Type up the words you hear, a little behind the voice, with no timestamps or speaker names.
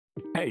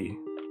Hey,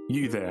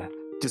 you there.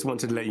 Just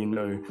wanted to let you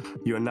know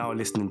you are now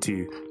listening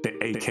to the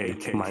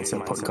AK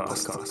Mindset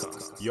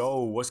Podcast.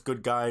 Yo, what's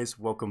good, guys?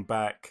 Welcome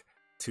back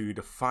to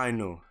the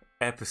final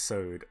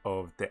episode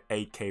of the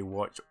AK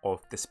Watch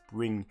of the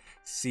spring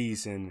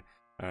season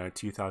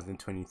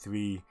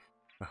 2023.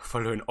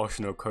 Following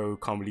OSHI Co.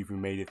 Can't believe we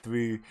made it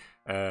through.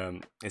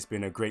 It's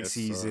been a great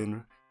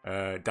season.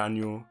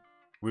 Daniel,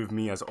 with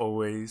me as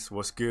always.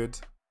 What's good?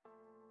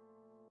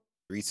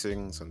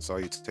 Greetings and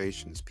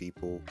salutations,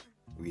 people.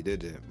 We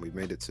did it. We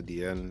made it to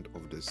the end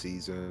of the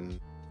season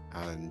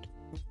and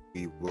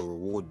we were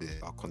rewarded.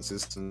 Our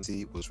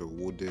consistency was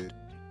rewarded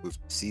with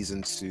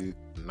season 2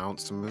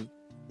 announcement.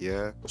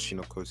 Yeah,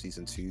 OSHI Co.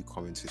 season 2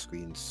 coming to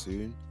screen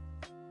soon.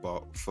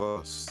 But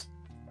first,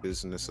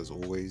 business as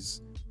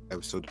always.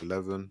 Episode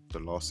 11, the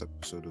last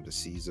episode of the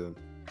season.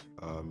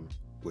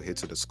 We're here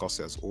to discuss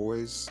it as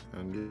always.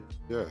 And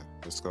yeah,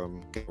 let's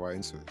get right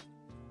into it.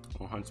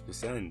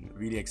 100%.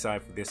 Really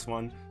excited for this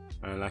one.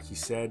 Like you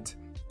said,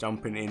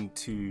 jumping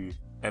into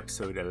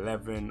episode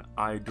 11,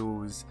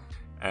 Idols,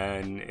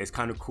 and it's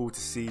kind of cool to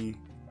see,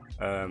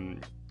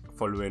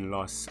 following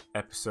last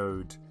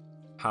episode,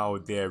 how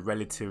their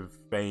relative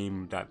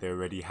fame that they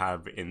already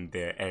have in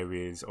their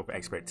areas of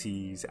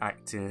expertise,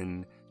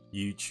 acting,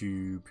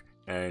 YouTube,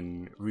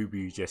 and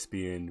Ruby just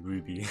being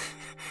Ruby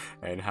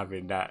and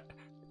having that,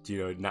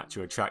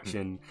 natural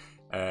attraction.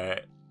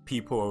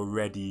 People are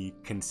already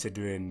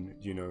considering,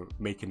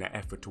 making an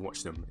effort to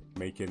watch them,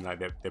 making like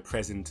their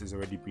presence is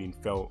already being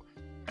felt,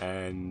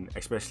 and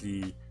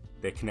especially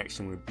their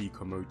connection with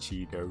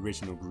OSHI, the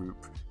original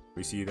group.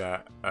 We see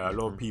that a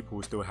lot of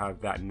people still have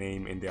that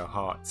name in their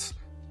hearts.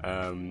 But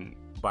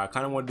I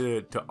kind of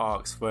wanted to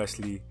ask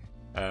firstly,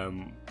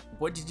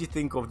 what did you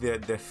think of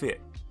the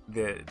fit,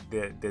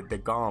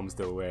 the garms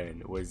they were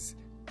wearing? Was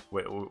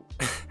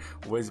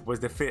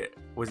the fit?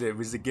 Was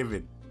it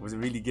given? Was it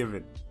really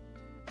given?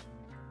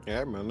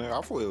 Yeah, man.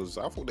 I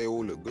thought they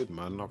all looked good,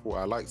 man.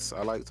 I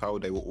liked how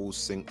they were all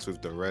synced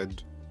with the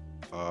red.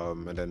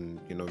 And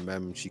then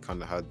Mem, she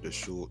kind of had the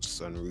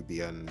shorts, and Ruby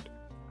and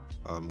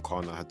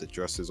KANA had the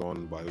dresses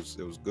on, but it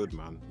was good,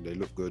 man. They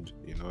looked good,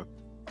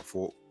 I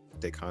thought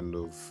they kind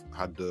of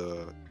had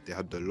the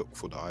look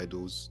for the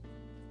idols,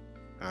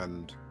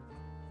 and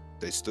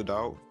they stood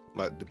out.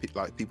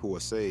 Like people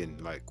were saying,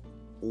 like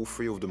all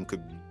three of them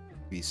could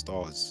be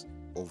stars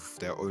of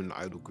their own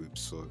idol groups.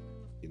 So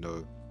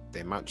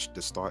they matched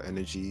the star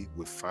energy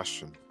with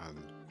fashion,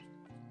 and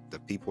the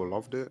people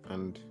loved it.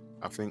 And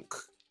I think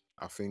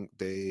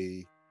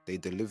they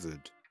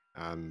delivered.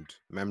 And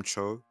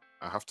Memcho,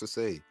 I have to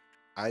say,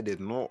 I did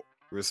not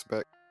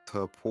respect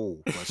her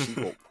pull, but she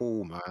got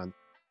pull, man.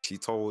 She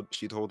told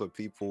the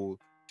people,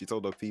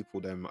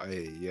 them,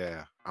 hey,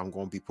 yeah, I'm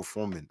gonna be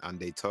performing, and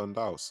they turned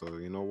out. So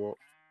you know what?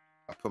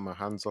 I put my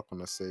hands up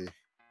and I say,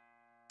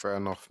 fair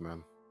enough,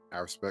 man. I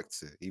respect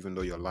it, even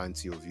though you're lying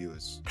to your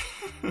viewers.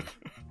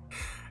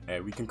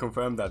 We can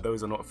confirm that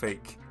those are not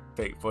fake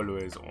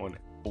followers on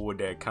all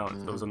their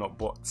accounts. Those are not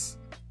bots.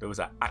 Those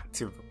are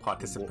active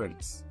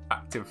participants,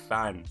 active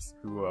fans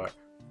who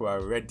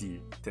are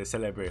ready to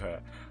celebrate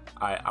her.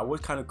 I was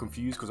kind of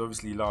confused because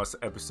obviously last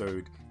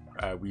episode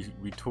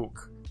we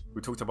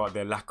talked about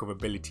their lack of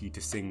ability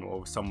to sing,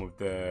 or some of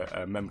the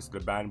members of the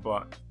band,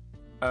 but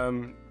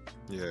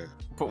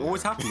what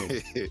was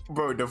happening?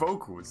 Bro, the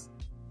vocals,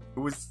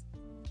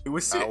 it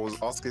was sick. I was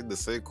asking the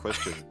same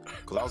question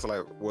because I was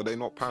like, were they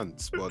not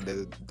pants? But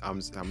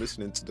I'm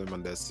listening to them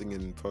and they're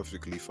singing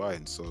perfectly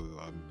fine. So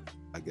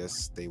I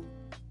guess they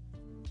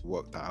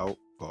worked that out.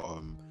 But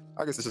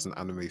I guess it's just an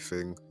anime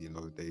thing.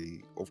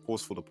 They, of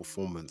course, for the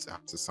performance, it has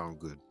to sound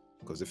good,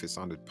 because if it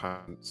sounded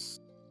pants,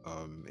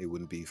 it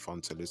wouldn't be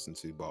fun to listen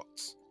to. But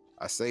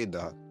I say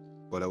that,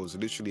 but there was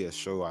literally a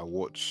show I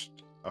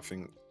watched, I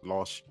think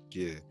last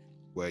year,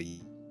 where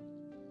you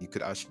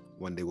could actually,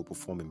 when they were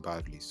performing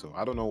badly. So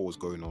I don't know what was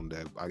going on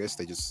there. I guess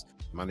they just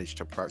managed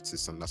to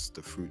practice, and that's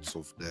the fruits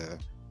of their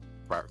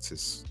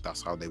practice.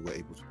 That's how they were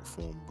able to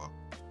perform. But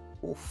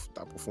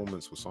that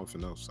performance was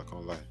something else, I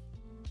can't lie.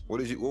 What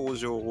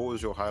was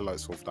your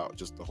highlights of that,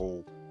 just the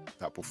whole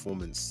that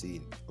performance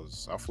scene?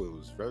 Because I thought it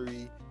was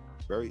very,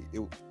 very,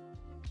 it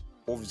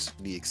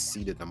obviously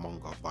exceeded the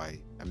manga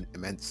by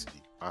immensely,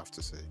 I have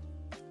to say.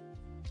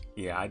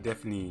 Yeah,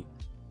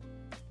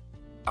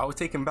 I was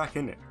taken back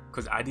in it,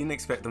 because I didn't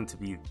expect them to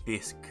be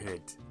this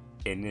good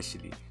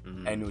initially.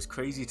 And it was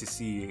crazy to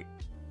see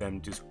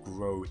them just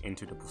grow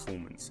into the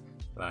performance,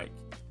 like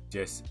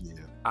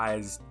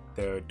as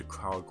the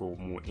crowd got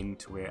more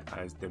into it,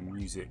 as the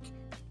music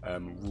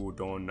roared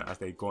on, as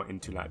they got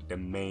into like the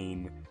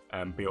main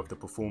bit of the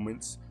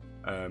performance.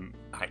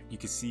 You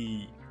could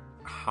see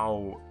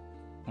how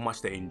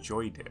much they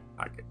enjoyed it.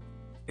 Like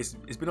it's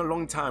been a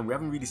long time. We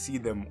haven't really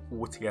seen them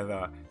all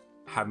together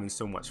having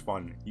so much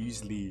fun.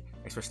 Usually,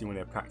 especially when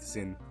they're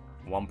practicing,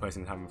 one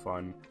person's having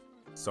fun,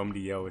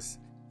 somebody else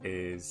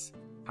is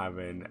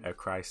having a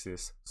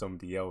crisis,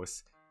 somebody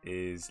else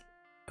is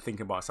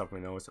thinking about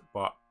something else.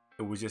 But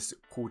it was just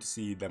cool to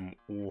see them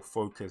all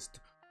focused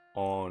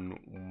on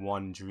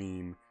one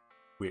dream,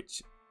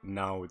 which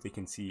now they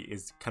can see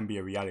can be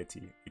a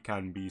reality. It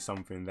can be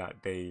something that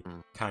they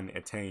can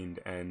attain.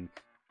 And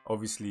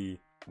obviously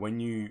when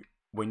you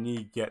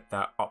get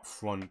that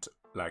upfront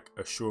like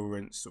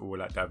assurance, or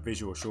like that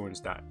visual assurance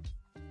that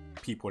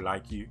people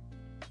like you,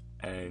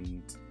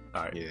 and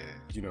like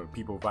you know,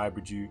 people vibe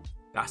with you,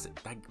 that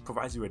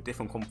provides you a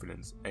different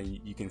confidence, and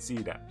you can see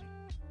that.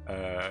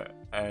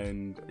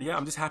 And yeah,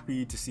 I'm just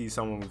happy to see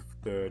some of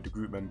the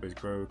group members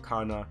grow.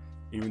 Kana,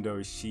 even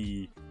though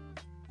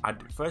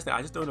firstly,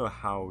 I just don't know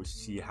how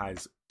she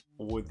has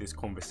all this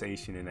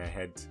conversation in her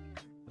head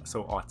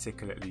so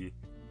articulately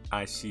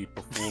as she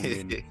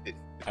performing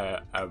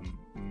a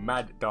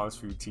mad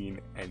dance routine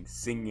and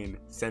singing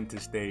center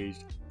stage.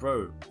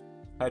 Bro,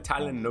 her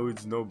talent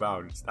knows no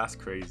bounds. That's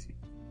crazy.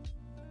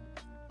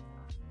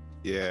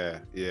 Yeah.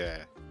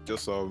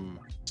 Just some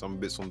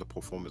bits on the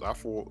performance. I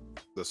thought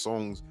the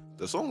songs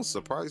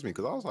surprised me,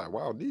 because I was like,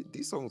 wow,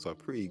 these songs are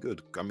pretty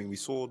good. I mean,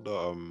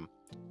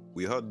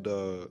 we heard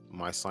the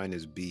My Sign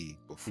Is B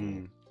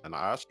before, and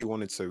I actually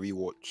wanted to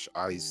rewatch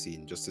I's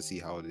Scene just to see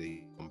how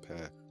they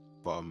compare.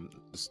 But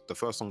the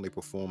first song they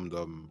performed,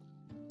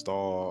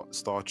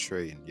 Star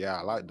Train. Yeah,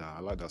 I like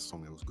that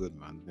song. It was good,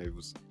 man. It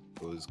was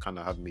kind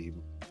of had me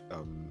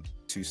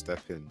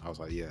two-step in. I was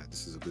like, yeah,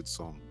 this is a good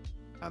song.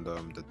 And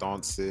the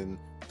dancing,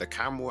 the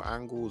camera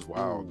angles,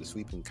 wow, the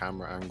sweeping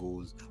camera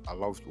angles, I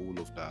loved all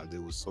of that.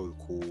 It was so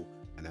cool.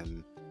 And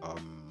then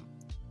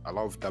I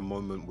loved that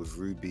moment with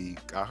Ruby.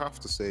 I have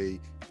to say,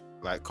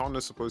 like,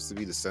 Kana's supposed to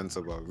be the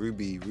center, but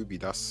Ruby,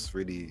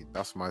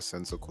 that's my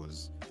center,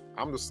 because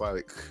I'm just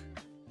like,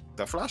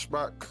 the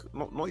flashback,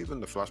 not even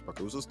the flashback,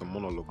 it was just the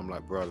monologue. I'm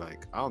like, bro,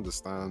 like, I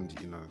understand,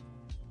 you know,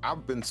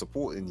 I've been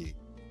supporting you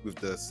with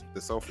the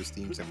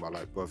self-esteem thing, but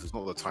like, bro, it's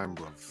not the time,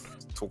 bro.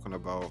 Talking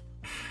about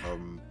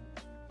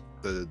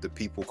the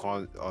people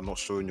are not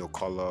showing your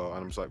color,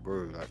 and I'm just like,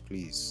 bro, like,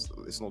 please,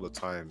 it's not the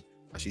time.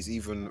 And she's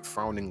even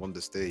frowning on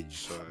the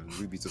stage, so, and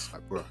Ruby's just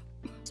like, bro,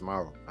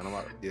 smile. And I'm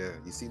like, yeah,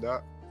 you see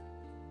that?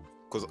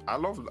 Because I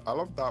love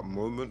that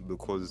moment,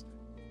 because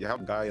you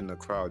have a guy in the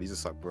crowd, he's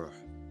just like, bro,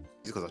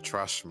 these guys are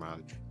trash,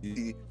 man.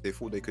 They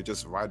thought they could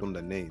just ride on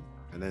the name,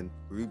 and then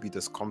Ruby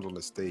just comes on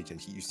the stage,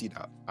 and you see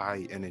that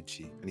eye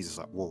energy, and he's just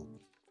like, whoa,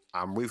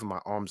 I'm waving my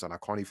arms and I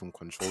can't even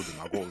control them.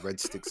 I got red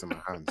sticks in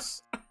my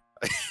hands.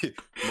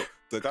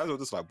 The guys were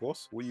just like,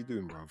 boss, what are you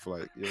doing, bro?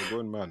 Like, you're a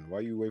grown man. Why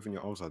are you waving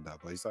your arms like that?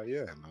 But he's like,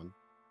 yeah, man.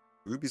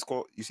 Ruby's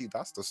got, you see,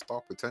 that's the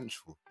star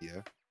potential,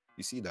 yeah?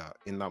 You see that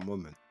in that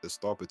moment, the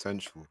star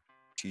potential.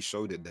 She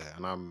showed it there,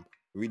 and I'm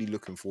really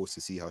looking forward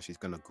to see how she's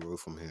going to grow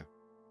from here.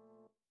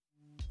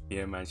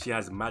 Yeah, man, she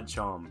has mad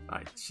charm.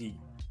 Like,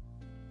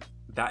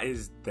 that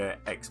is the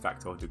X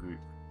factor of the group.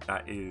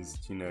 That is,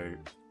 you know,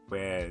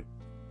 where,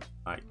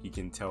 like, you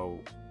can tell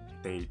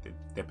their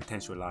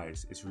potential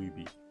lies. It's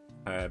Ruby.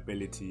 Her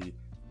ability,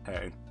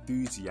 her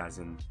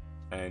enthusiasm,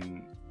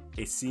 and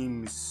it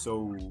seems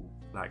so,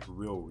 like,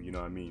 real, you know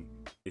what I mean?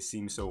 It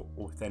seems so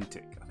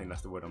authentic. I think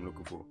that's the word I'm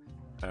looking for.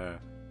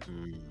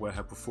 Where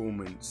her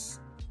performance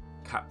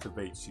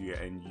captivates you,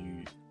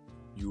 and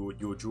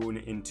you're drawn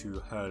into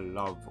her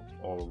love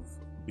of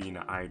being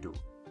an idol,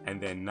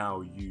 and then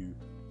now you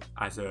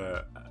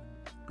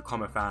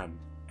become a fan,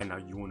 and now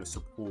you want to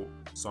support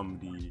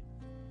somebody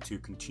to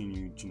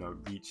continue to, you know,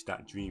 reach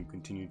that dream,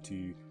 continue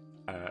to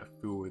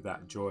feel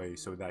that joy,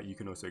 so that you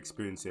can also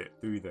experience it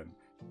through them.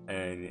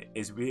 And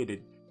it's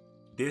weird.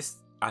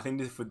 I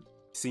think for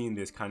seeing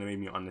this kind of made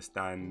me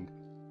understand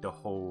the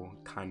whole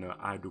kind of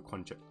idol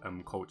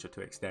culture to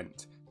an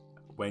extent.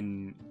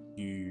 When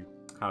you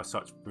have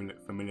such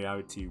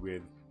familiarity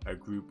with a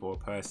group or a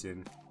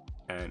person,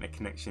 and a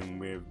connection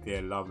with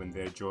their love and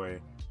their joy,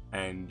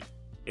 and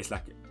it's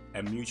like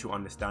a mutual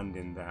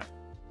understanding that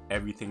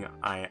everything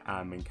I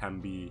am and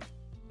can be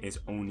is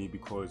only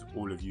because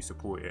all of you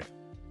support it,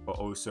 but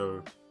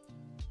also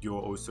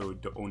you're also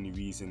the only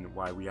reason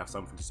why we have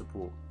something to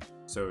support.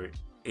 So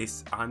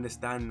I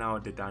understand now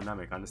the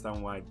dynamic. I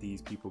understand why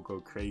these people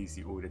go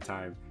crazy all the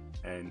time.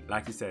 And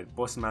like you said,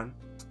 boss man,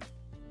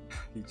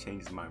 he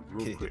changed his mind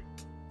real quick.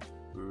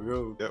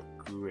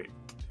 Quick.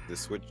 The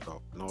switch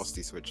up,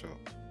 nasty switch up.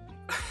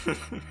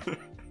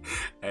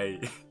 Hey,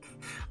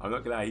 I'm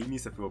not gonna lie, he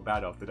needs to feel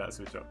bad after that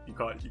switch up. You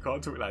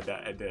can't talk like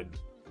that and then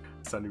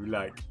suddenly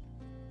like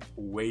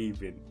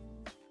waving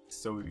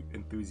so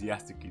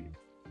enthusiastically.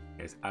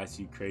 It's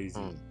actually crazy.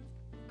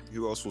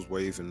 Who else was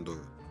waving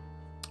though?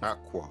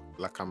 Aqua,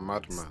 like a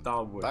madman.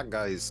 Starboy. That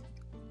guy is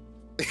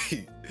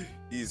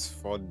he's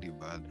funny,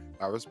 man.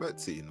 I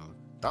respect it, you know.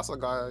 That's a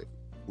guy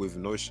with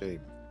no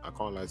shame. I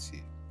can't lie to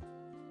you.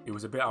 It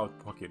was a bit out of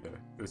pocket though.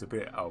 It was a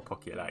bit out of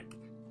pocket.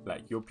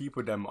 Like your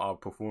people them are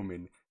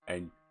performing,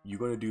 and you're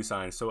gonna do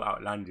something so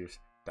outlandish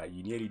that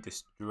you nearly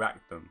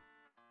distract them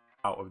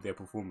out of their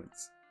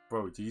performance.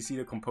 Bro, did you see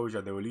the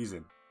composure they were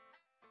losing?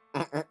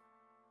 I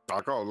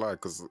can't lie,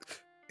 because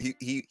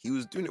he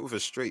was doing it with a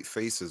straight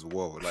face as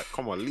well. Like,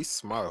 come on, at least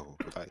smile.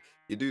 Like,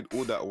 you do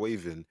all that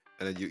waving,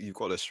 and then you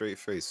got a straight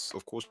face.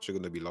 Of course you're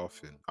gonna be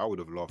laughing. I would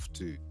have laughed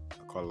too.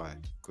 I can't lie,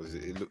 because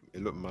it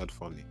looked mad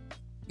funny.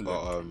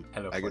 But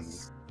I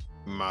guess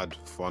mad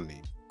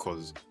funny,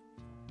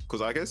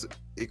 because I guess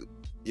it,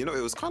 you know,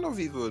 it was kind of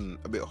even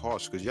a bit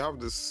harsh because you have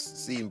this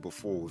scene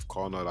before with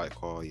Kana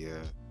like, oh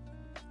yeah,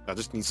 I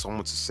just need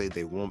someone to say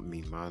they want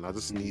me, man. I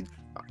just need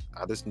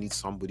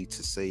somebody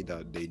to say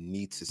that they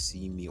need to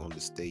see me on the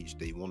stage.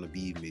 They want to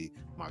be me,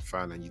 my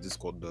fan, and you just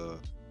got the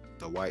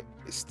white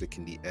stick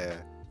in the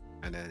air,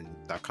 and then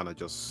that kind of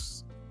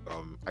just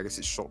I guess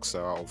it shocks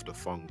her out of the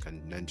funk,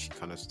 and then she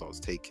kind of starts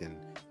taking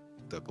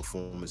the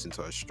performance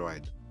into her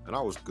stride, and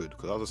that was good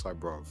because I was just like,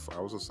 bruv,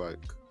 I was just like,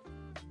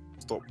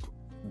 stop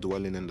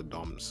dwelling in the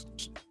dumps,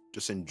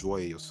 just enjoy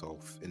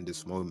yourself in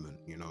this moment,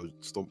 you know,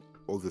 stop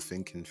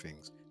overthinking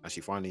things. And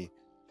she finally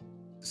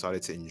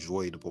decided to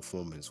enjoy the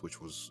performance,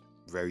 which was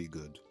very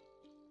good.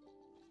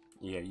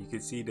 Yeah, you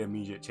could see the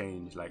immediate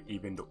change. Like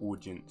even the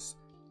audience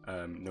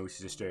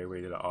notices straight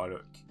away that, oh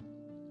look,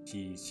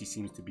 she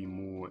seems to be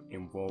more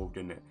involved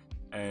in it,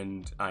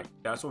 and like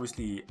that's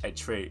obviously a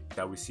trait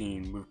that we're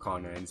seeing with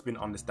Kana, and it's been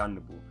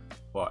understandable.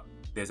 But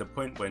there's a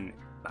point when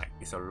like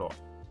it's a lot,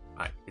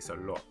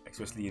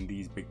 especially in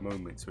these big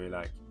moments where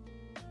like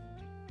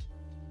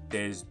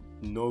there's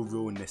no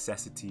real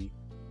necessity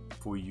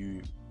for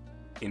you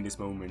in this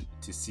moment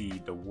to see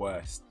the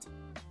worst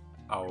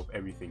out of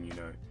everything, you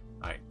know.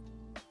 Like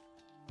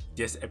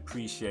just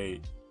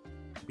appreciate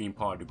being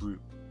part of the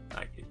group.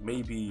 Like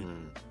maybe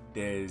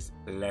there's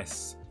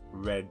less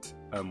red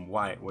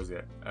white was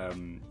it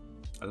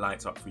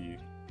lights up for you,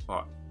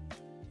 but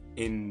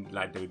in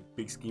like the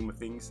big scheme of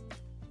things,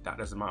 that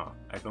doesn't matter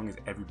as long as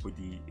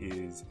everybody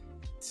is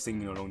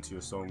singing along to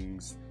your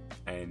songs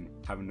and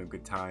having a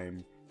good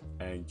time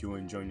and you're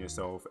enjoying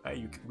yourself.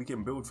 We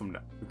can build from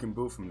that.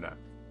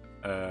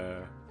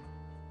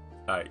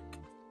 Like,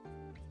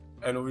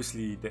 and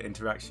obviously the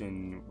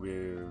interaction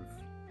with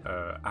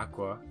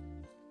Aqua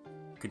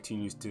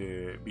continues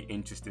to be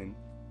interesting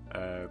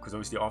because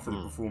obviously after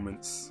the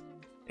performance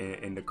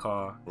in the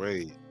car.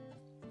 Wait,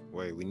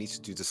 we need to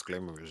do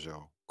disclaimers,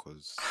 y'all,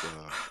 because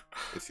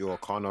if you're a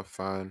Kana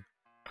fan,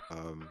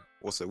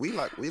 also we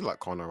like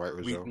Kana, right,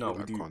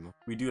 Rajel?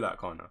 We do like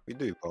Kana. We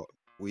do, but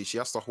she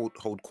has to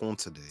hold corn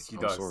today. She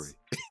does. Sorry.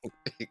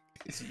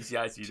 she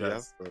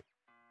does.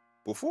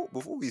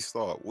 Before we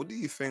start, what do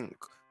you think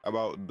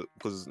about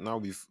because now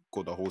we've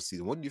got the whole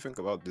season, what do you think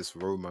about this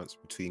romance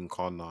between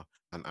Kana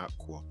and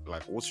Aqua?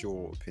 Like, what's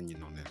your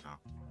opinion on it now?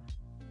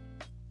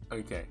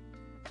 Okay,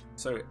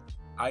 so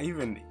I'll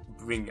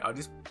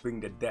just bring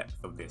the depth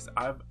of this.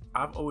 I've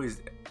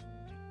always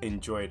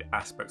enjoyed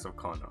aspects of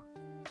Kana,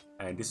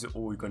 and this is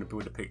always going to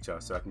build a picture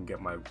so I can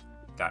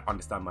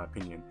understand my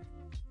opinion.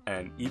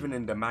 And even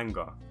in the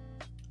manga,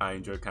 I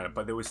enjoy Kana,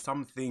 but there's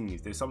some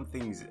things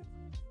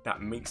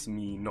that makes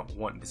me not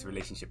want this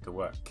relationship to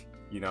work.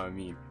 You know what I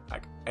mean?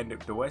 Like, and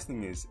the worst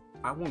thing is,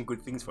 I want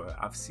good things for her.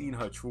 I've seen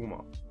her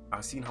trauma.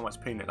 I've seen how much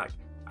pain. Like,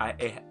 I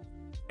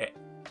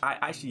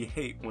actually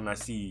hate when I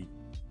see.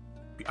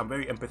 I'm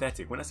very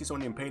empathetic. When I see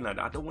someone in pain like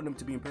that, I don't want them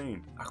to be in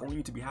pain. I want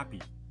you to be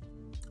happy,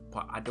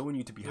 but I don't want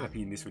you to be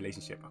happy in this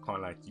relationship. I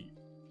can't lie to you.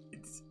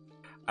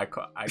 I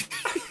can't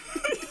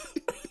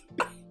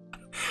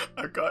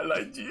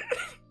lie to you.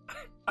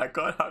 I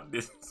can't have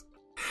this.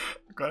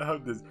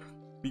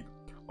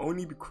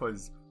 Only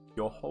because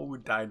your whole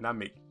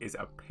dynamic is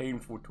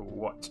painful to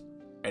watch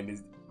and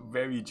is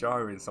very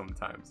jarring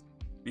sometimes,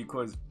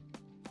 because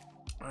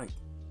like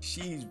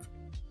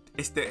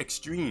it's the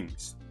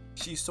extremes.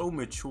 She's so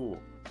mature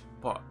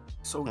but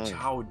so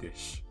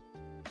childish.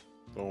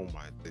 Oh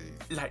my days.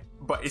 Like,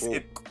 but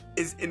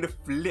it's in the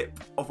flip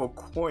of a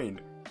coin.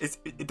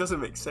 It doesn't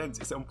make sense.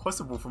 It's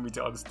impossible for me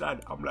to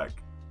understand. I'm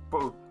like,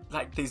 bro,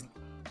 like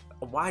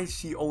why is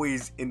she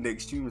always in the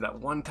extremes?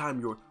 Like one time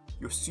you're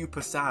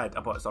super sad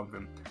about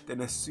something,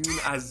 then as soon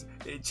as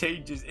it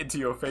changes into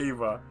your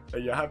favor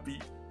and you're happy,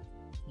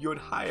 you're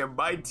high and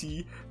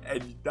mighty,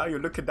 and now you're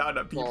looking down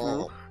at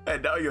people,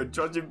 and now you're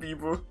judging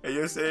people, and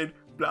you're saying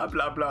blah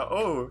blah blah.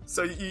 Oh,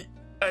 so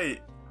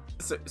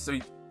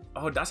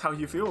that's how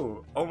you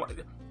feel. Oh my,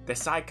 the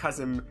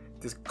sarcasm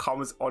just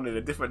comes on at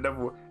a different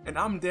level, and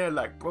I'm there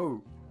like,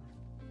 bro,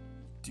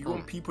 do you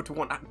want people to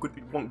want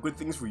good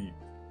things for you?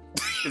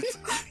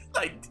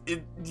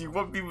 Do you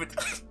want people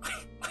to...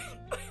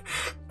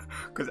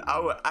 Because I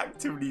will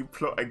actively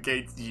plot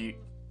against you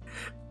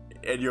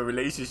and your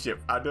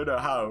relationship. I don't know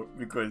how,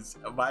 because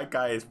my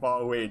guy is far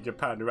away in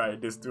Japan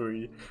writing this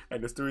story,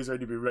 and the story's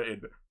already been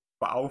written.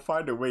 But I'll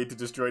find a way to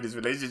destroy this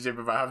relationship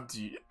if I have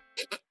to.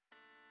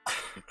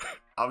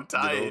 I'm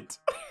tired.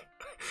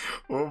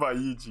 What about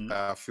you, G?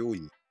 I feel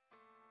you.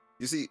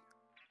 You see,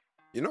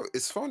 you know,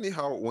 it's funny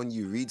how when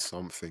you read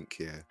something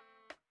here,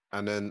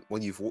 and then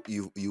when you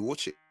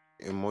watch it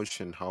in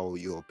motion, how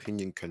your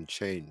opinion can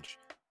change.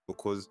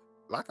 Because,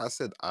 like I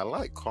said, I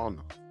like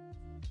Kana,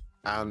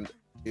 and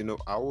you know,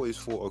 I always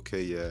thought,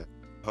 okay, yeah,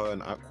 her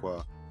and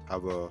Aqua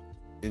have a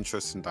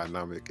interesting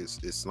dynamic.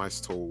 It's nice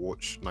to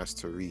watch, nice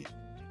to read.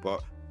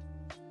 But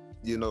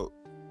you know,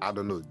 I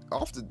don't know.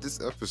 After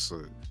this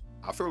episode,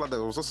 I feel like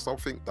there was just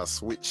something that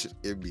switched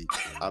in me,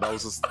 and I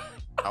was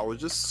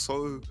just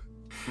so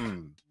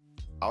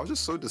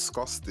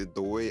disgusted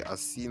the way I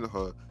seen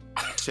her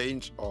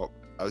change up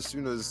as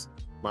soon as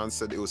man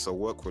said it was a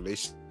work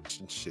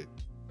relationship,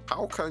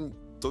 how can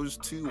those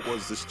two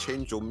was just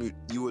change your mood?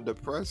 You were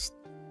depressed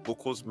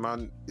because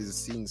man is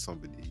seeing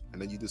somebody,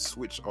 and then you just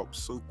switch up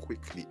so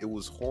quickly. It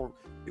was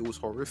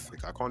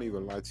horrific. I can't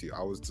even lie to you.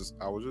 I was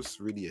just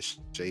really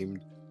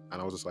ashamed,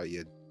 and I was just like,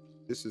 yeah,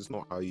 this is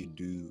not how you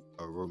do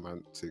a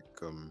romantic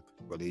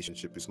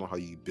relationship. It's not how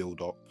you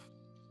build up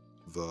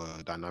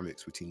the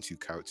dynamics between two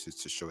characters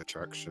to show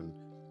attraction,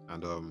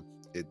 and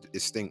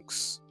it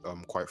stinks.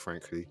 Quite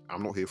frankly,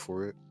 I'm not here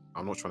for it.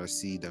 I'm not trying to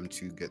see them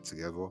two get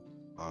together.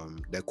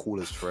 They're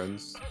cool as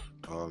friends,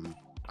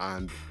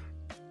 and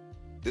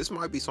this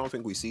might be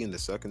something we see in the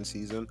second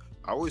season.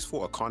 I always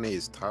thought Akane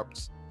is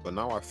tapped, but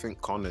now I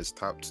think Kana is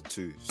tapped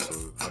too.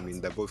 So I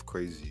mean, they're both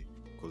crazy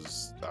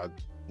because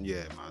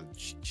yeah, man,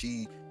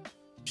 she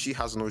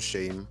has no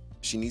shame.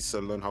 She needs to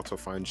learn how to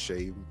find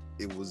shame.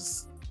 It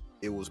was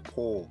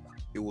poor.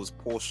 It was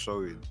poor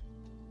showing.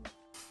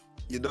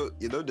 You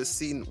know the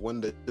scene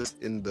when they're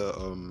just in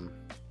the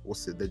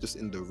they're just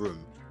in the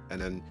room, and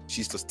then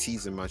she's just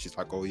teasing, man. She's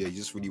like, oh yeah, you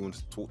just really want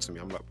to talk to me.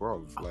 I'm like,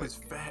 bro, like,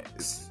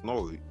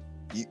 no,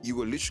 you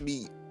were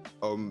literally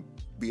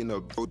being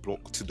a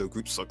roadblock to the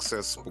group's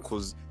success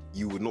because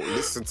you would not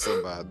listen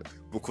to man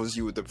because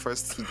you were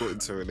depressed he got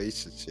into a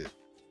relationship.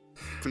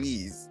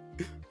 Please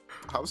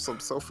have some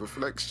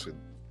self-reflection.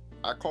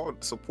 I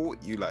can't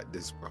support you like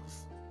this, bruv.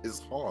 It's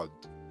hard.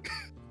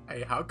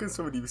 Hey, how can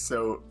somebody be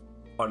so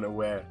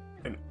unaware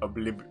and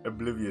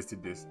oblivious to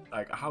this?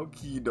 Like, how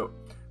can you know?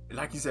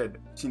 Like you said,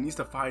 she needs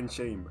to find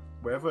shame.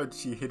 Wherever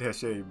she hid her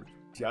shame,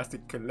 she has to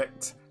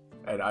collect.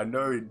 And I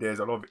know there's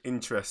a lot of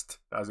interest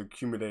that has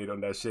accumulated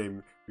on that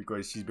shame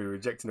because she's been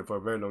rejecting it for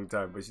a very long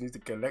time. But she needs to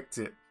collect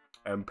it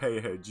and pay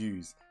her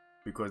dues.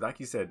 Because like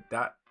you said,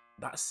 that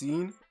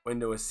scene when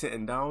they were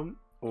sitting down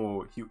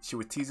or she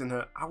was teasing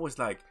her, I was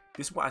like,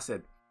 this is what I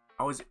said.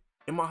 I was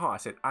in my heart, I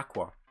said,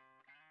 Aqua,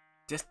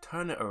 just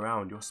turn it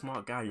around. You're a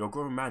smart guy. You're a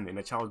grown man in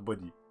a child's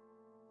body.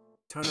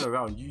 Turn it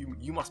around.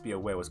 You must be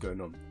aware what's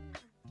going on.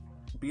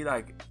 Be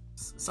like,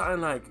 something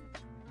like,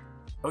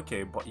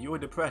 okay, but you were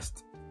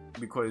depressed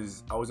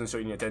because I wasn't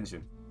showing you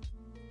attention.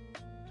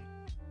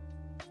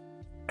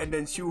 And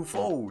then she'll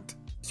fold.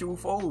 She'll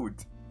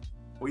fold.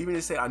 Or even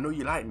just say, I know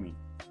you like me.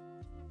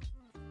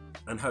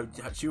 And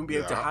she won't be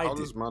able to hide how it.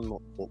 Does man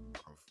not clock?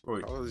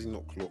 How does he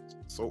not clock?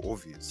 So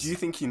obvious. Do you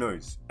think he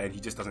knows and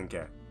he just doesn't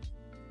care?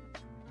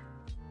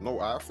 No,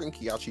 I think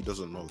he actually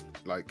doesn't know.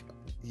 Like,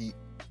 he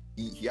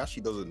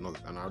actually doesn't know.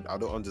 And I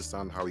don't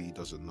understand how he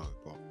doesn't know.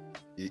 But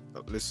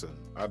listen,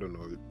 I don't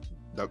know.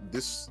 That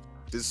this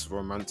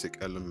romantic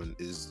element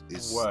is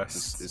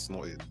worst. It's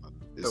not it, man.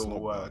 It's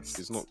not worst. Bad.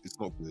 It's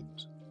not good.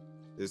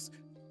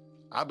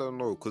 I don't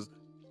know, because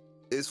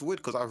it's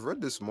weird because I've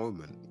read this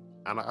moment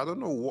and I don't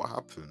know what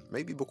happened.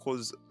 Maybe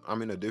because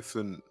I'm in a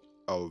different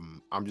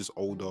I'm just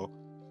older.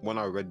 When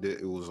I read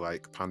it was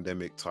like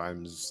pandemic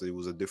times. It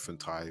was a different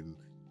time.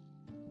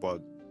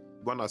 But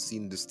when I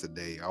seen this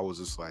today, I was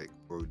just like,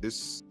 bro,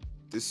 this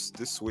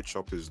switch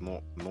up is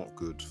not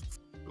good.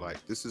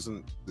 Like, this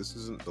isn't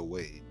the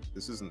way.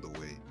 This isn't the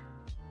way.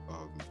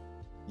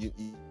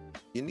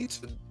 You need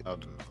to, I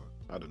don't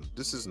know.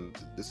 This isn't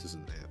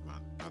it,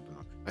 man. I don't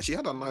know. And she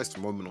had a nice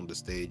moment on the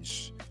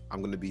stage.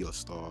 I'm gonna be your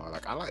star.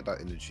 Like, I like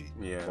that energy.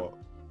 Yeah. But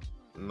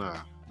nah,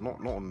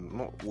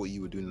 not what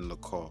you were doing in the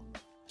car.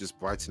 Just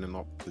brightening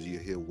up because you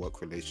hear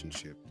work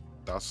relationship.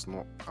 That's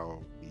not how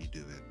you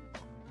do it.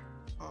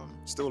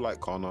 Still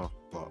like Kana,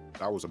 but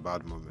that was a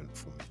bad moment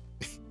for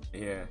me.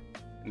 Yeah.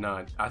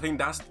 Nah, I think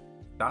that's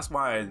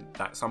why,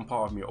 like, some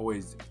part of me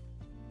always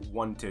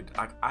wanted,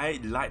 like, I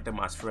like them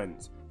as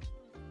friends.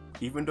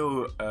 Even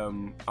though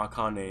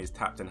Akane is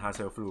tapped and has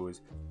her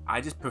flaws, I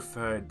just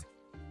preferred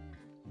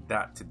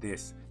that to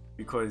this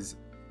because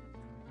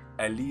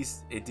at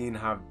least it didn't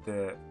have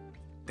the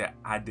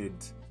added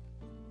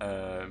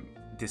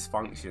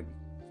dysfunction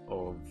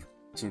of,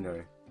 you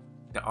know,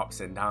 the ups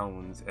and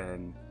downs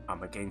and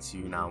I'm against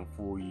you now, I'm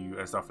for you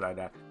and stuff like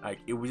that. Like,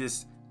 it was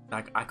just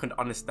like, I could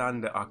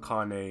understand the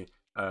Akane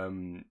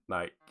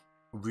like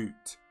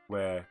route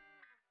where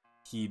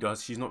he's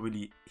not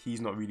really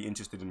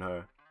interested in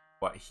her,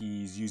 but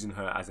he's using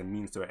her as a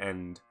means to an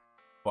end.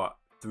 But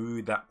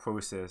through that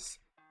process,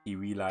 he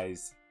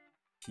realized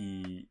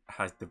he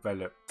has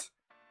developed,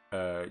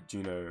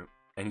 you know,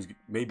 and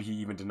maybe he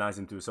even denies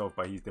him to himself,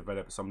 but he's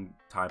developed some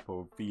type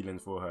of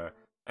feelings for her.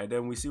 And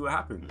then we see what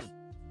happens.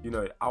 You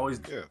know,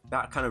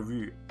 that kind of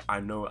route, I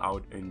know I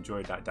would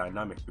enjoy that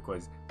dynamic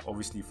because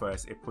obviously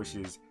first it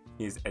pushes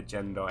his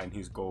agenda and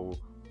his goal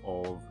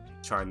of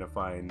trying to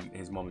find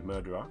his mom's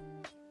murderer.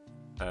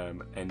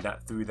 And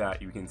that through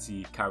that you can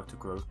see character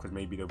growth because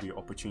maybe there'll be an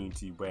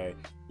opportunity where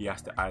he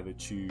has to either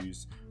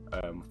choose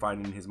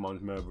finding his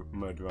mom's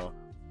murderer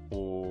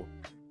or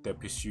the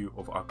pursuit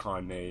of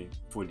Akane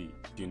fully,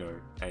 you know,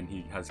 and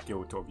he has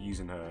guilt of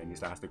using her and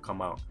he has to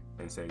come out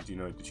and say, do you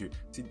know the truth?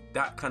 See,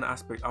 that kind of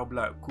aspect I'll be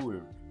like, cool.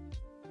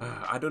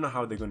 I don't know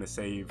how they're going to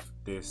save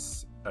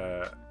this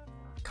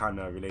kind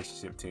of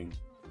relationship thing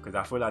because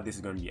I feel like this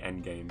is going to be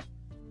endgame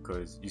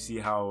because you see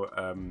how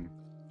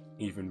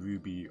even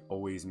Ruby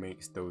always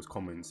makes those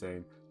comments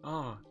saying,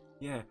 "Oh,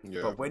 yeah."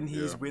 Yeah, But when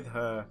he's yeah. with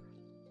her,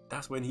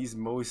 that's when he's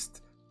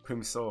most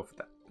himself.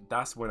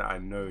 That's when I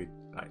know,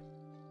 like,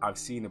 I've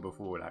seen it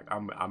before. Like,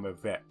 I'm a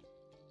vet.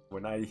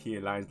 When I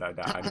hear lines like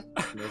that,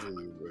 That's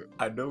what you do.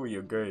 I know where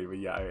you're going. But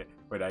yeah,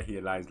 when I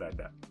hear lines like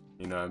that,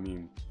 you know what I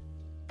mean.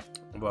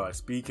 But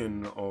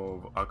speaking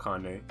of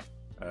Akane,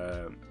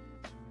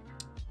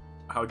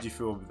 how do you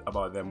feel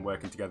about them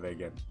working together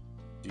again?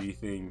 Do you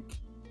think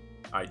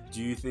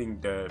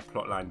the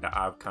plotline that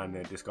I've kind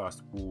of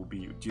discussed will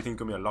be? Do you think it's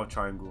gonna be a love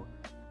triangle?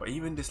 But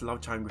even this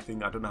love triangle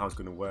thing, I don't know how it's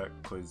gonna work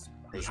because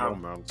Sure,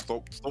 man.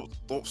 Stop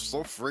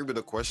framing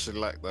the question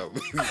like that.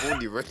 We've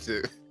already read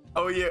it.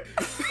 Oh yeah.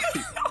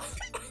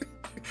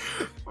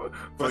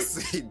 But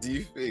see, do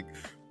you think?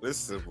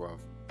 Listen, bruv.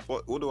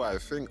 What do I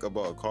think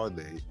about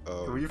Akane?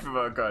 What do you feel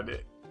about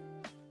Akane?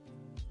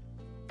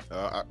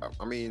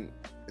 I mean,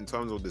 in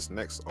terms of this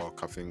next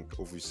arc, I think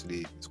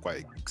obviously it's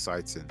quite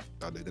exciting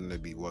that they're gonna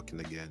be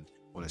working again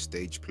on a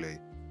stage play.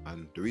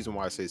 And the reason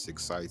why I say it's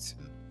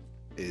exciting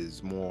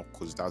is more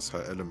because that's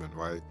her element,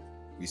 right?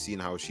 We've seen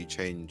how she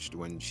changed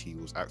when she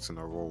was acting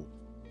a role,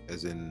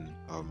 as in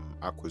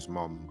Aqua's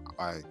mum,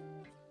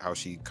 how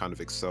she kind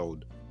of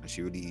excelled and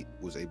she really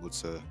was able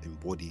to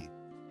embody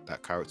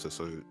that character.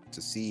 So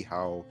to see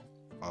how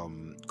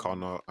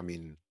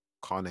Kane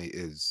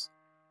is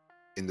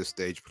in the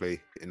stage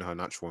play in her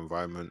natural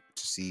environment,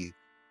 to see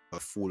her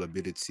full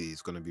ability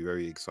is going to be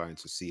very exciting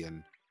to see,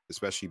 and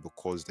especially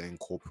because they're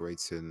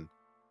incorporating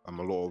a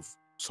lot of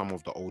some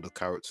of the older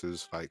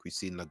characters. Like we've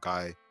seen the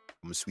guy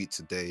from Sweet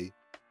Today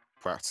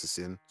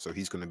practicing, so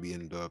he's going to be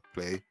in the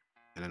play,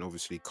 and then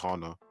obviously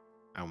Kana,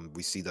 and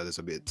we see that there's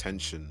a bit of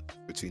tension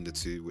between the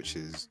two, which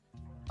is,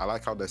 I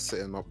like how they're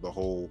setting up the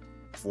whole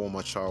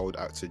former child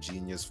actor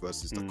genius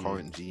versus the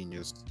current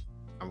genius,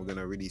 and we're going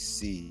to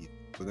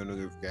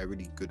get a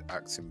really good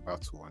acting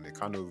battle, and it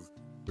kind of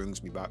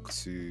brings me back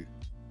to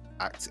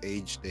Act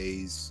Age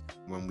days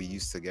when we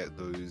used to get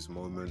those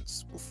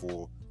moments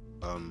before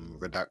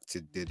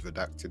Redacted did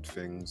redacted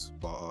things.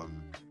 But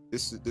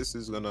this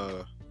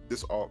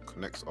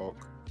next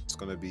arc, it's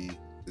gonna be,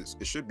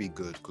 it should be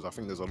good, because I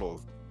think there's a lot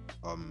of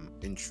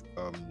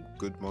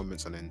good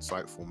moments and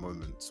insightful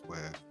moments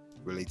where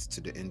related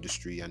to the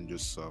industry and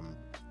just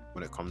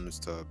when it comes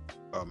to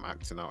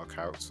acting out a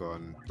character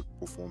and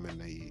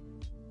performing a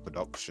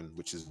production,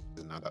 which is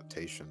an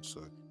adaptation.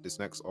 So this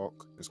next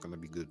arc is going to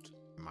be good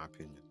in my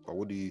opinion. But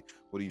what do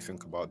you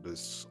think about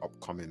this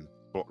upcoming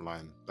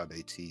plotline that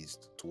they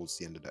teased towards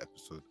the end of the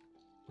episode?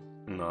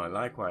 No,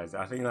 likewise.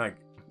 I think like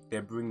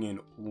they're bringing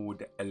all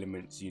the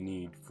elements you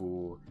need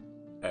for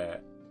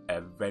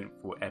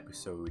eventful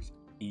episodes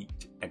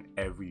each and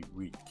every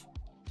week.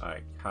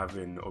 Like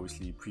having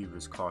obviously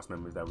previous cast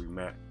members that we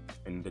met,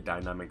 and the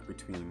dynamic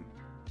between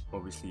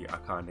obviously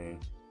Akane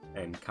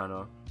and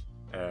Kana.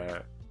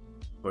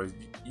 But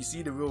you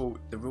see the real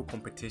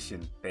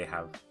competition they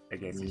have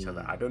against each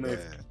other. I don't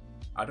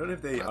know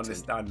if they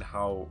understand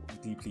how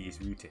deeply it's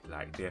rooted.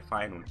 Like they're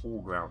fighting on all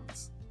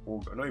grounds,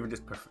 not even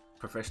just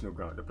professional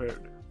grounds, the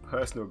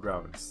personal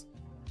grounds.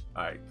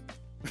 Like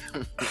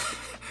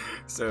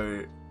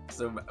so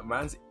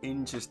man's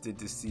interested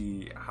to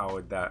see how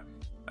that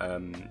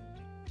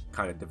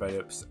kind of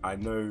develops. I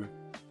know,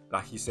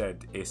 like you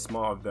said, it's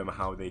smart of them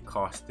how they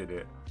casted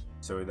it,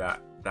 so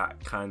that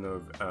kind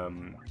of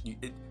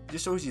it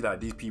just shows you that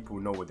these people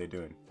know what they're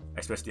doing,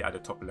 especially at the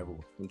top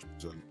level.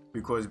 100%.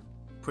 Because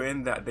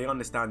putting that, they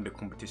understand the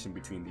competition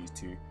between these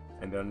two,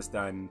 and they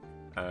understand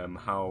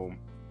how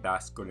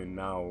that's gonna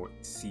now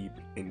seep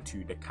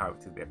into the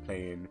character they're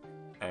playing,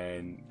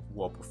 and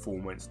what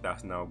performance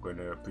that's now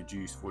gonna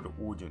produce for the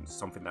audience,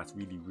 something that's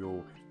really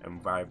real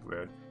and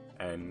vibrant.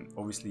 And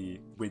obviously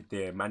with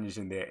their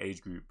managing their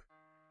age group,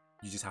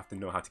 you just have to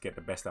know how to get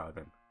the best out of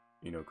them,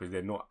 you know, because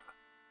they're not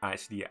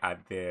actually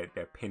at their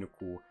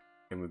pinnacle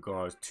in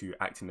regards to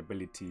acting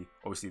ability.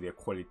 Obviously they're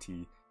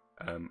quality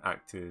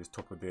actors,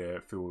 top of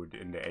their field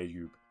in the age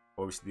group.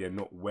 Obviously they're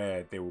not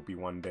where they will be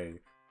one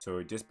day.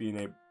 So just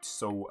being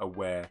so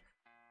aware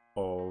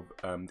of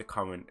the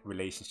current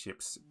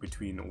relationships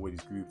between all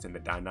these groups and the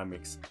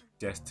dynamics,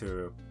 just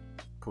to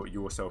put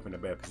yourself in a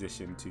better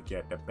position to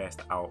get the best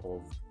out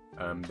of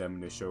them in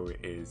the show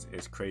is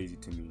crazy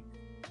to me.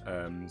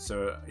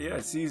 So yeah,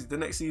 the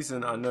next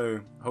season, I know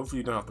hopefully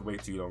you don't have to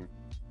wait too long,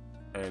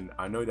 and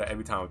I know that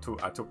every time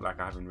I talk like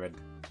I haven't read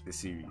the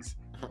series,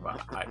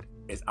 but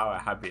it's our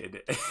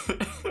habit.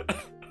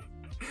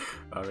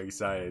 I'm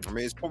excited. I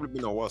mean, it's probably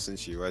been a while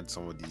since you read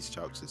some of these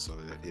chapters, so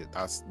yeah,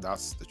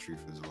 that's the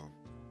truth as well.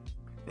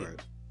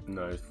 Right.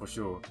 No, for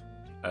sure.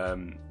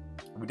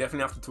 We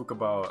definitely have to talk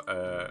about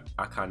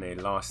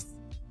Akane. Last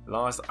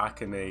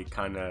Akane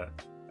kind of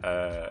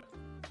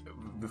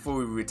before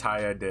we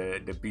retire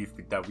the beef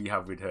that we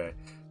have with her.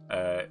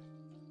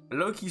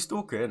 Low-key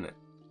stalker, isn't it?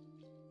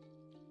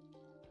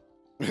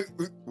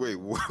 Wait,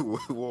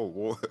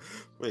 whoa.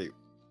 Wait.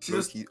 She's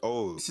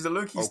a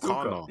low-key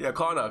stalker. Kana. Yeah,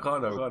 Kana.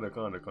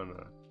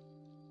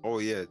 Oh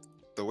yeah,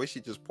 the way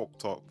she just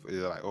popped up,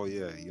 is like, oh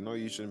yeah, you know,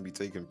 you shouldn't be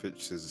taking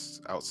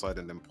pictures outside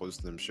and then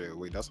posting them straight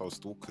away. That's how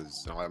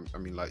stalkers. I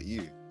mean, like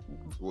you,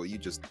 what you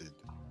just did.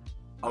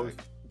 I was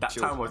Like, that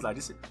chill, time I was man. like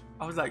this.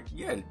 I was like,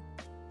 yeah,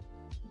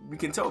 we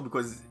can tell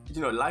because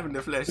you know, live in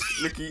the flesh.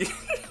 Look at you,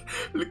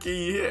 look at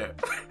you here,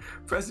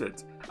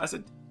 present. I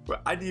said,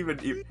 well, I didn't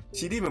even.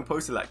 She didn't even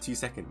post it like 2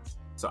 seconds,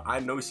 so I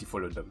know she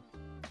followed them.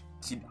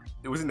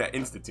 It wasn't that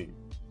instant thing.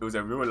 It was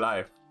a real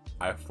life.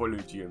 I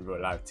followed you in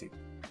real life thing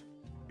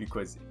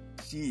because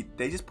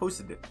they just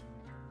posted it,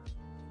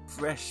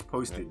 fresh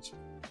postage,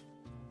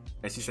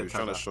 and she She said, was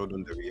trying to "Tata." show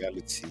them the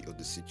reality of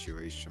the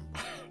situation.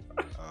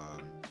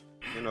 um,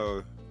 you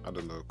know, I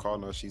don't know.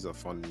 Kana, she's a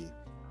funny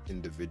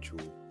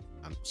individual.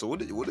 And so, what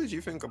did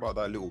you think about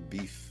that little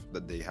beef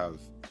that they have?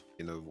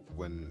 You know,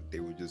 when they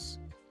were just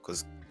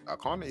because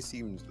Akane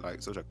seems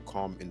like such a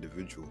calm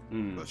individual,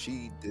 but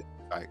she did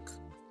like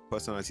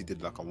personality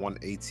did like a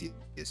 180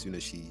 as soon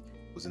as she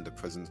was in the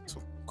presence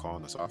of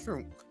Kana. So I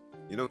think,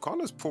 you know,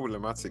 Kana's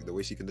problematic the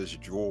way she can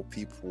just draw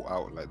people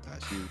out like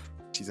that.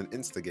 She's an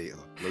instigator,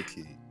 low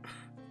key.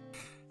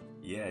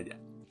 Yeah,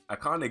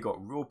 Akane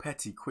got real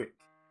petty quick,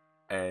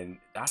 and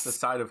that's the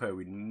side of her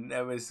we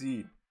never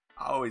seen.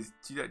 I always,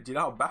 do you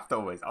know how baffed I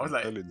was? I was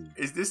like, telling you.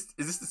 is this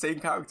the same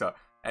character?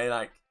 And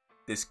like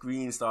the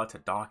screen started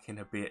to darken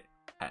a bit,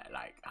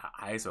 like her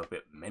eyes were a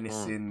bit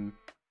menacing,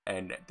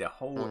 and the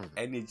whole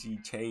energy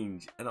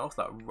changed. And I was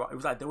like, it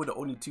was like they were the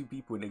only two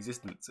people in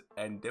existence,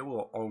 and they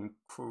were on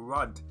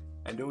crud,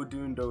 and they were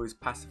doing those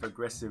passive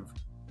aggressive,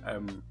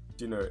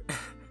 you know,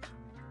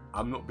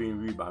 I'm not being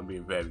rude, but I'm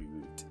being very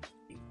rude.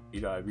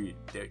 You know what I mean?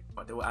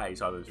 But they were at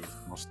each other's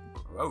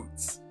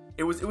throats.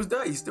 It was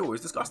dirty still. It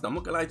was disgusting. I'm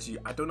not gonna lie to you.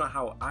 I don't know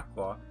how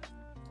Aqua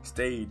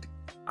stayed.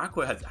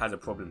 Aqua has a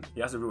problem.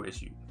 He has a real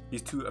issue.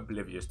 He's too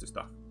oblivious to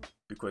stuff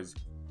because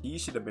he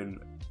should have been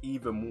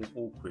even more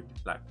awkward.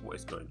 Like, what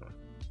is going on?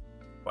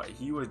 But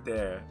he was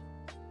there,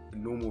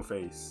 normal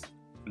face,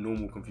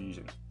 normal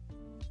confusion.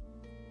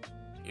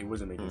 It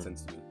wasn't making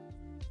sense to me.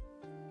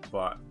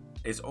 But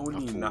it's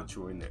only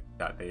natural in it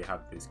that they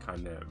have this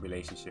kind of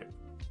relationship.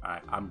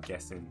 I'm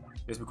guessing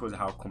just because of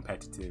how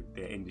competitive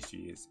their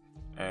industry is,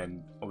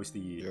 and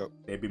obviously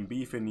they've been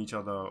beefing each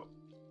other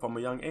from a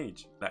young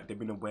age. Like they've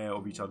been aware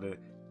of each other,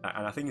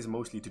 and I think it's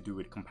mostly to do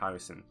with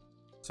comparison.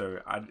 So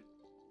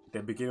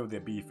the beginning of their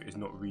beef is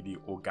not really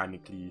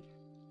organically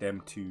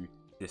them two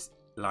just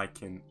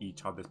liking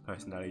each other's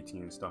personality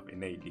and stuff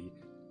innately,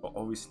 but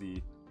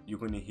obviously you're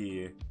gonna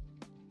hear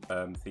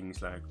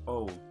things like,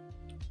 oh,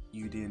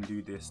 you didn't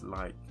do this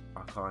like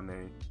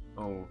Akane.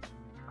 Oh,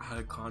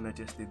 Akane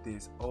just did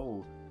this.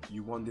 Oh,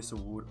 you won this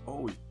award.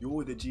 Oh,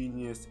 you're the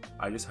genius.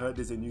 I just heard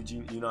there's a new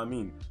genius. You know what I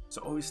mean?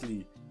 So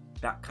obviously,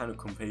 that kind of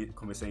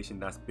conversation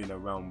that's been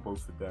around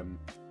both of them,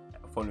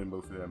 following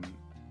both of them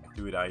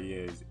through their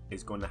years,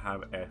 is going to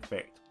have an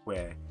effect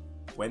where,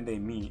 when they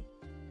meet,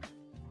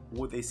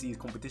 all they see is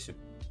competition.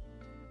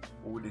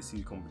 All they see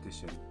is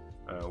competition.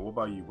 What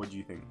about you? What do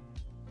you think?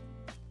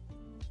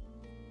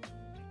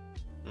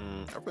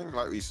 I think,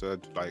 like we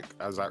said, like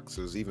as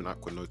actors, even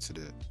Aqua noted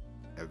it,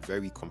 they're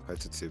very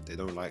competitive. They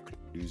don't like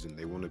losing.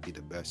 They want to be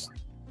the best.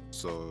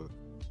 So,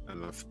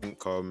 and I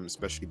think,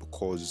 especially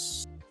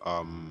because,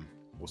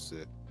 what's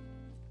it?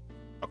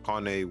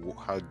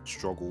 Akane had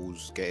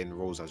struggles getting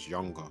roles as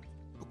younger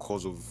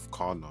because of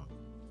Kana,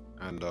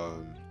 and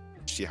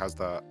she has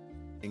that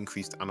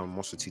increased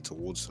animosity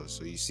towards her.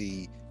 So you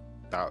see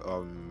that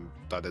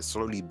that they're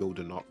slowly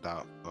building up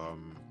that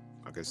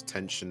I guess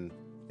tension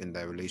in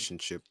their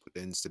relationship,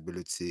 the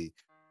instability,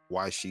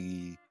 why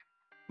she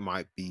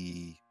might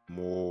be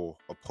more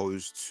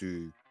opposed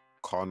to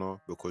Kana,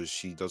 because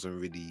she doesn't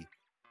really,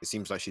 it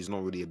seems like she's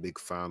not really a big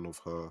fan of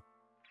her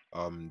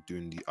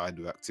doing the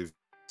idol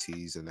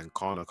activities, and then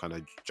Kana kind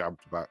of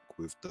jabbed back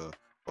with the,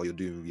 oh, you're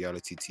doing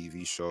reality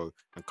TV show,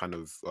 and kind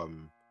of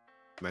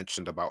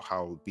mentioned about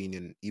how being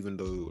in, even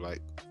though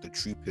like the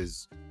troupe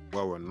is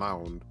well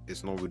renowned,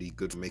 it's not really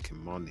good for making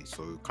money.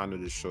 So it kind of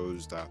just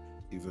shows that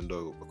even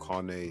though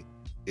Akane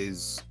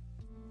is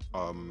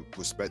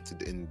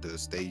respected in the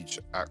stage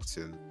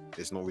acting,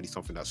 it's not really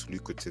something that's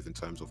lucrative in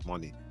terms of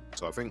money.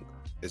 So I think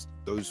it's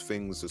those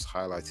things just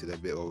highlighted a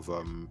bit of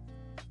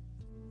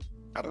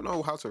I don't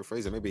know how to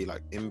rephrase it, maybe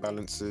like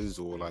imbalances,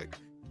 or like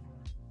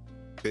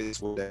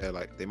bits where they're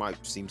like, they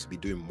might seem to be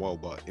doing well,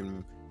 but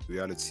in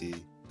reality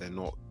they're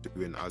not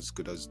doing as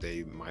good as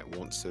they might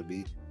want to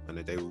be, and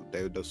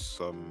they're just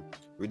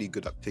really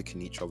good at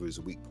picking each other's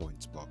weak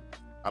points. But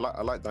I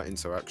like that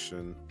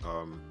interaction.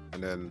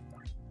 And then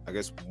I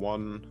guess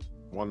one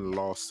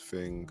last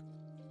thing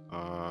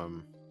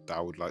that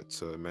I would like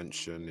to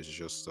mention is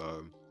just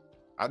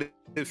I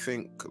did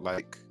think,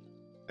 like,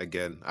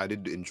 again, I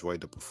did enjoy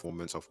the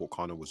performance. I thought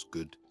Kana was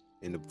good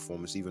in the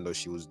performance, even though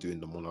she was doing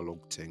the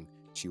monologue thing,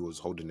 she was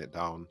holding it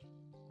down.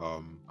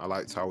 I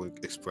liked how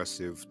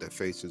expressive their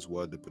faces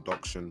were. The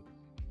production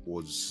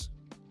was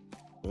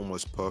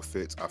almost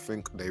perfect. I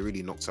think they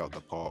really knocked out the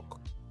park,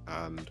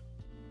 and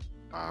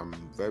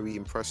I'm very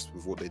impressed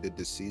with what they did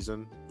this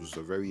season. It was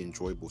a very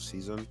enjoyable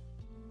season.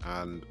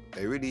 and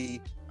they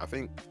really, I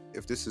think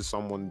if this is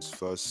someone's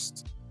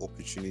first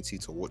opportunity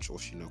to watch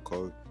Oshi no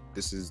Ko,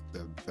 this is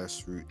the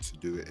best route to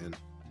do it in.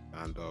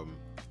 And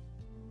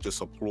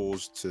just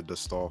applause to the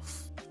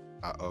staff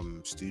at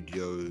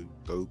Studio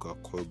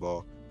Doga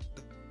Koba,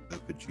 the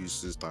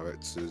producers,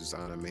 directors,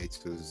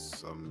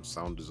 animators,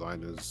 sound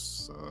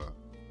designers,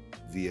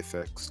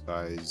 VFX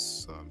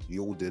guys.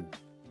 You all did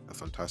a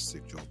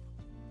fantastic job.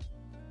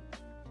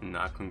 No,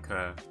 I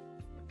concur.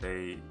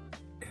 They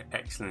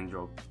excellent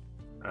job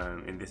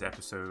in this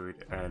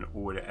episode and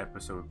all the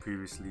episode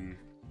previously.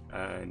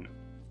 And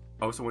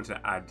I also wanted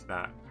to add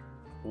that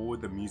all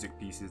the music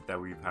pieces that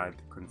we've had,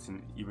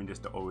 even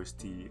just the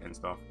OST and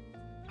stuff,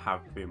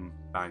 have been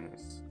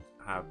bangers,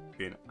 have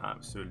been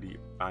absolutely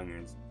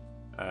bangers.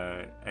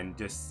 And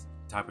just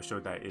type of show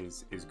that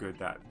is good,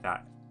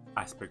 that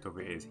aspect of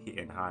it is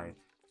hitting high.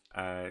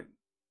 I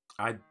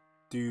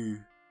do,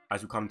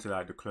 as we come to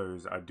like the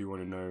close, I do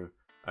want to know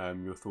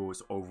your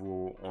thoughts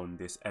overall on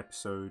this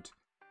episode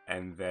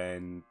and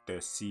then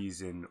the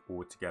season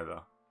altogether.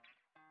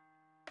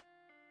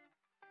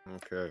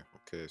 Okay.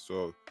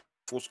 So,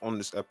 thoughts on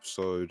this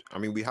episode? I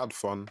mean, we had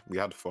fun,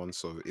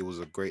 so it was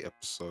a great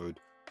episode.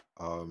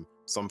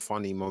 Some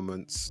funny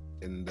moments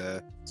in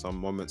there, some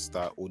moments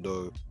that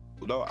although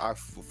I've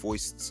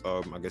voiced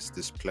I guess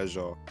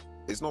displeasure,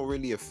 it's not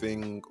really a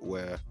thing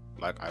where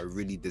like I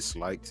really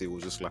disliked it. It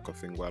was just like a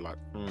thing where like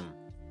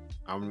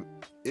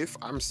if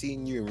I'm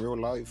seeing you in real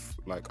life,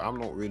 like I'm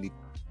not really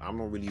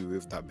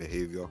with that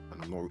behavior,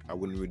 and I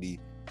wouldn't really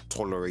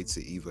tolerate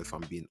it either, if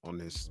I'm being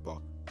honest.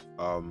 But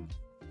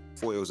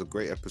thought it was a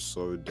great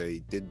episode. They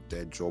did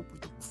their job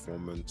with the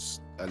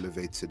performance,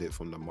 elevated it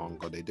from the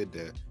manga. They did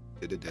their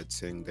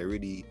thing. They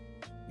really,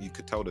 you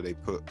could tell that they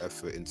put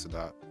effort into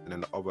that. And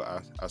then the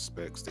other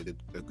aspects, they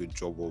did a good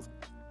job of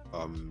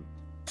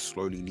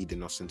slowly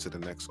leading us into the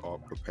next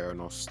arc,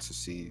 preparing us to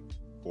see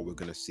what we're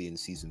gonna see in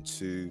season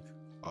 2.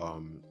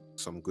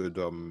 Some good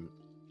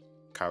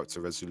character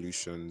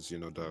resolutions. You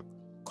know, the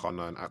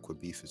Kana and Aqua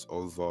beef is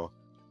over.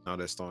 Now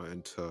they're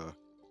starting to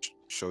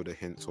show the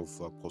hint of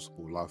a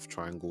possible love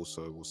triangle,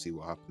 so we'll see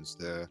what happens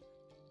there.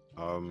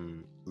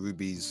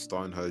 Ruby's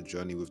starting her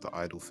journey with the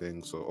idol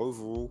thing, so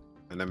overall,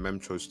 and then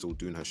Memcho's still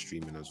doing her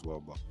streaming as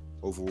well, but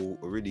overall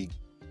a really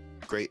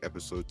great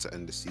episode to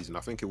end the season.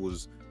 I think it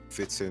was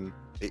fitting,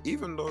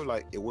 even though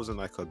like it wasn't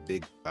like a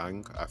big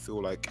bang. I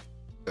feel like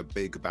the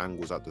big bang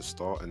was at the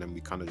start, and then we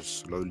kind of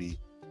just slowly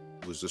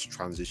was just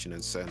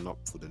transitioning, setting up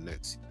for the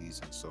next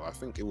season. So I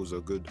think it was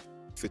a good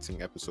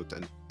fitting episode to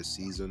end the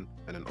season.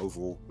 And then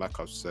overall, like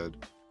I've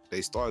said,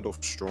 they started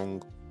off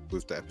strong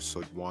with the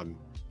episode 1,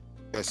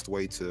 best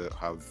way to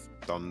have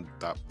done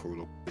that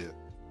prologue bit,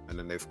 and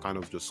then they've kind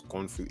of just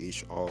gone through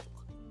each arc.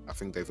 I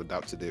think they've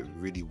adapted it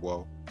really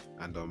well,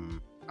 and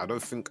I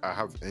don't think I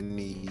have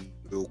any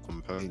real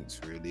complaints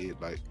really.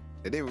 Like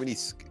they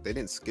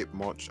didn't skip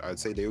much. I'd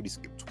say they only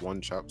skipped 1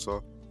 chapter,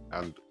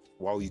 and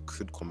while you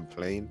could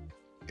complain,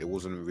 it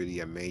wasn't really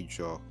a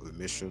major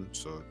omission.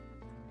 So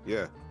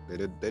yeah, they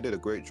did a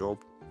great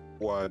job.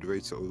 What I'd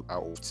rate it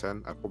out of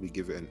 10, I'd probably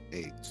give it an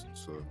 8.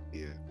 So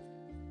yeah,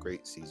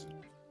 great season.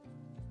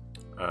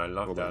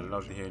 Love that.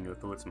 Love to hear your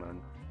thoughts,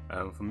 man.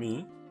 For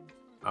me,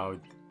 I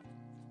would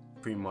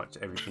pretty much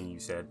everything you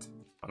said.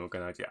 I'm not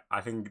gonna lie to you.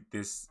 I think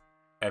this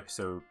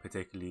episode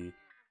particularly,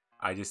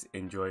 I just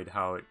enjoyed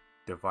how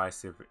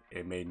divisive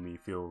it made me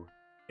feel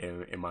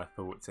in my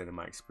thoughts and in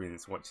my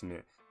experience watching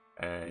it.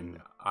 And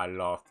I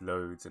laughed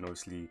loads, and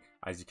obviously,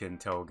 as you can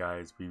tell,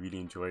 guys, we really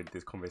enjoyed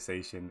this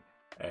conversation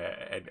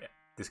and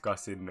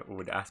discussing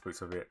all the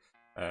aspects of it.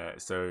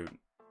 So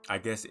I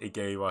guess it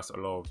gave us a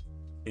lot of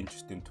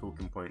interesting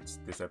talking points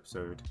this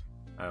episode.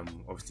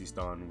 Obviously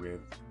starting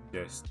with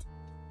just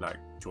like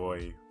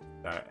joy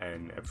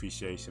and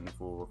appreciation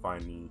for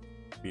finally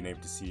being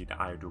able to see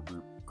the idol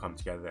group come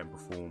together and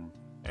perform,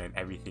 and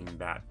everything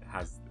that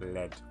has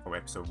led from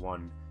episode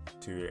 1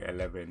 to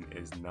 11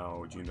 is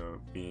now, you know,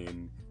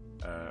 being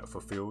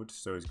fulfilled.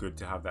 So it's good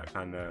to have that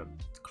kind of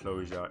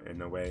closure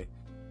in a way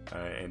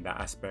in that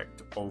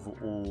aspect.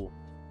 Overall,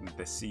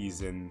 the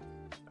season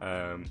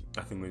I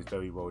think was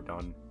very well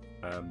done.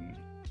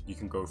 You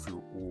can go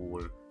through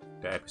all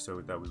the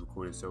episodes that we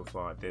recorded so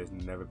far. There's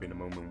never been a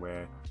moment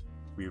where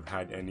we've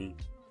had any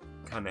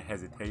kind of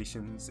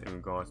hesitations in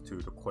regards to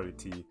the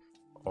quality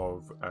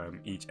of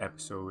each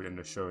episode and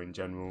the show in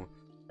general,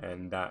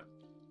 and that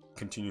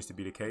continues to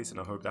be the case, and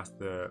I hope that's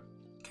the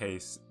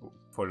case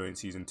following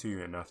season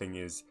 2, and I think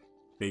is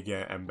bigger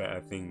and better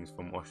things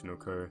from OSHI no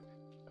Ko.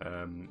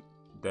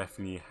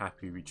 Definitely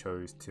happy we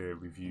chose to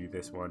review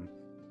this one.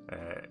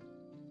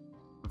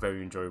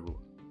 Very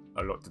enjoyable,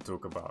 a lot to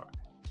talk about,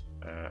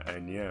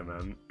 and yeah,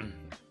 man.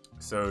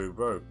 So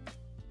bro,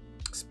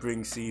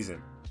 spring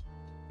season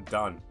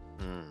done.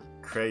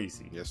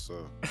 Crazy. Yes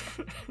sir.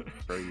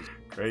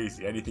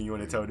 Crazy. Anything you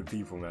want to tell the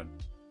people, man?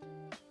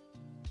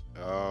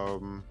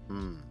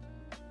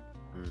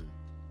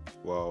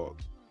 Well,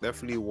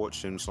 definitely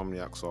watch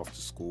Insomniacs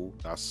After School.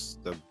 That's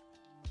the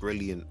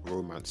brilliant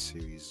romance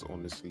series.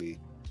 Honestly,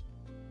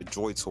 a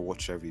joy to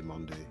watch every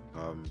Monday.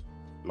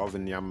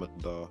 Loving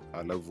Yamada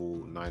at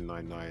level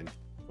 999.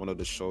 One of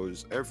the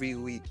shows every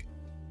week.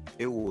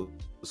 It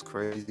was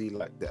crazy.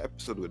 Like the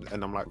episode would,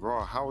 and I'm like,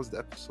 bro, how was the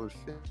episode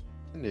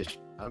finished?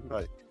 I'm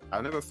like, I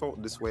never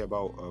felt this way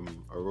about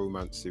a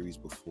romance series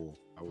before.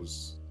 I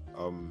was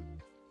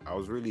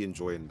really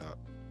enjoying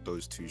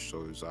those two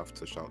shows. I have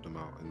to shout them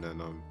out. And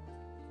then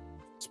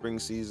spring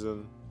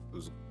season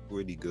was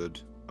really good.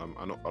 And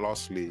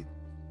lastly,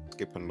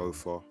 Skip and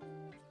Loafer,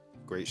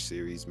 great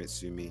series.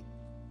 Mitsumi,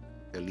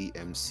 elite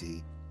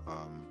MC,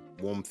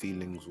 warm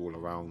feelings all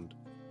around.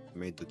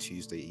 Made the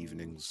Tuesday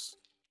evenings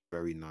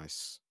very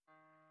nice.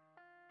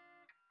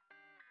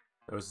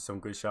 Those are some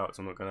good shouts.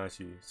 I'm not gonna ask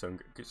you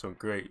some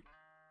great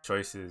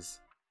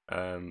choices.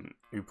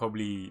 We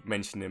probably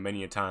mentioned it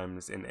many a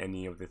times in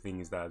any of the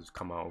things that has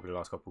come out over the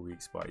last couple of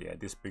weeks, but yeah,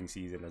 this spring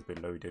season has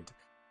been loaded,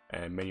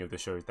 and many of the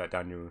shows that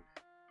Daniel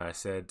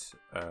said,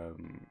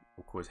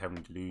 of course,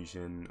 Heaven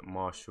Delusion,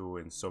 Marshall,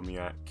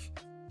 Insomniac,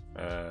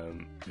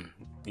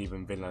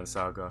 even Vinland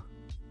Saga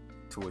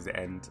towards the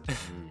end.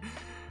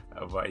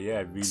 But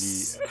yeah,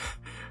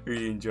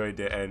 really enjoyed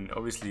it, and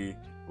obviously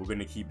we're going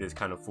to keep this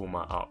kind of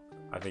format up.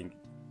 I think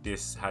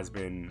this has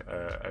been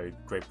a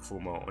great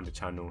performer on the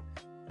channel,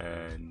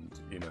 and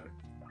you know,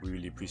 we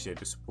really appreciate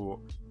the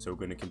support, so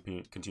we're going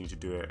to continue to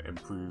do it,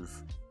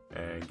 improve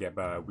and get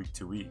better week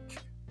to week.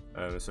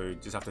 So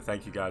just have to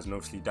thank you guys, and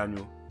obviously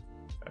Daniel,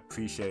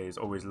 appreciate it. It's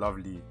always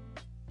lovely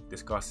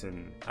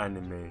discussing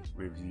anime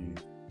with you.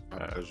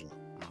 My pleasure.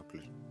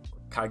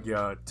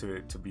 Kaguya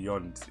to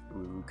beyond,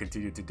 we will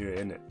continue to do it,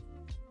 innit?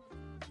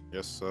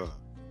 Yes sir,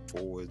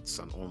 forwards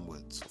and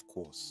onwards, of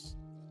course.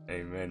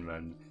 Amen,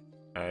 man.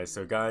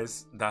 So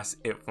guys, that's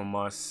it from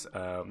us.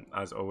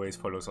 As always,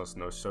 follow us on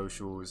those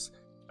socials,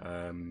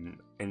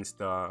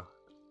 Insta,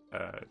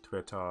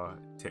 Twitter,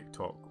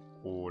 TikTok,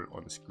 all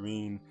on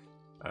screen.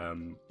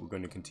 We're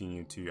going to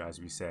continue to,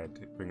 as we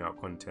said, bring out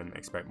content.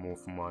 Expect more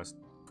from us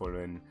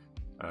following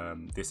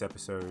this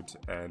episode,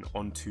 and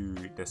onto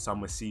the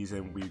summer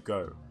season we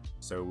go.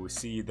 So we'll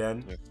see you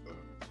then. Yes,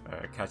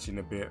 catch you in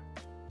a bit.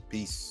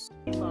 Peace.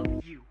 Love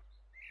you.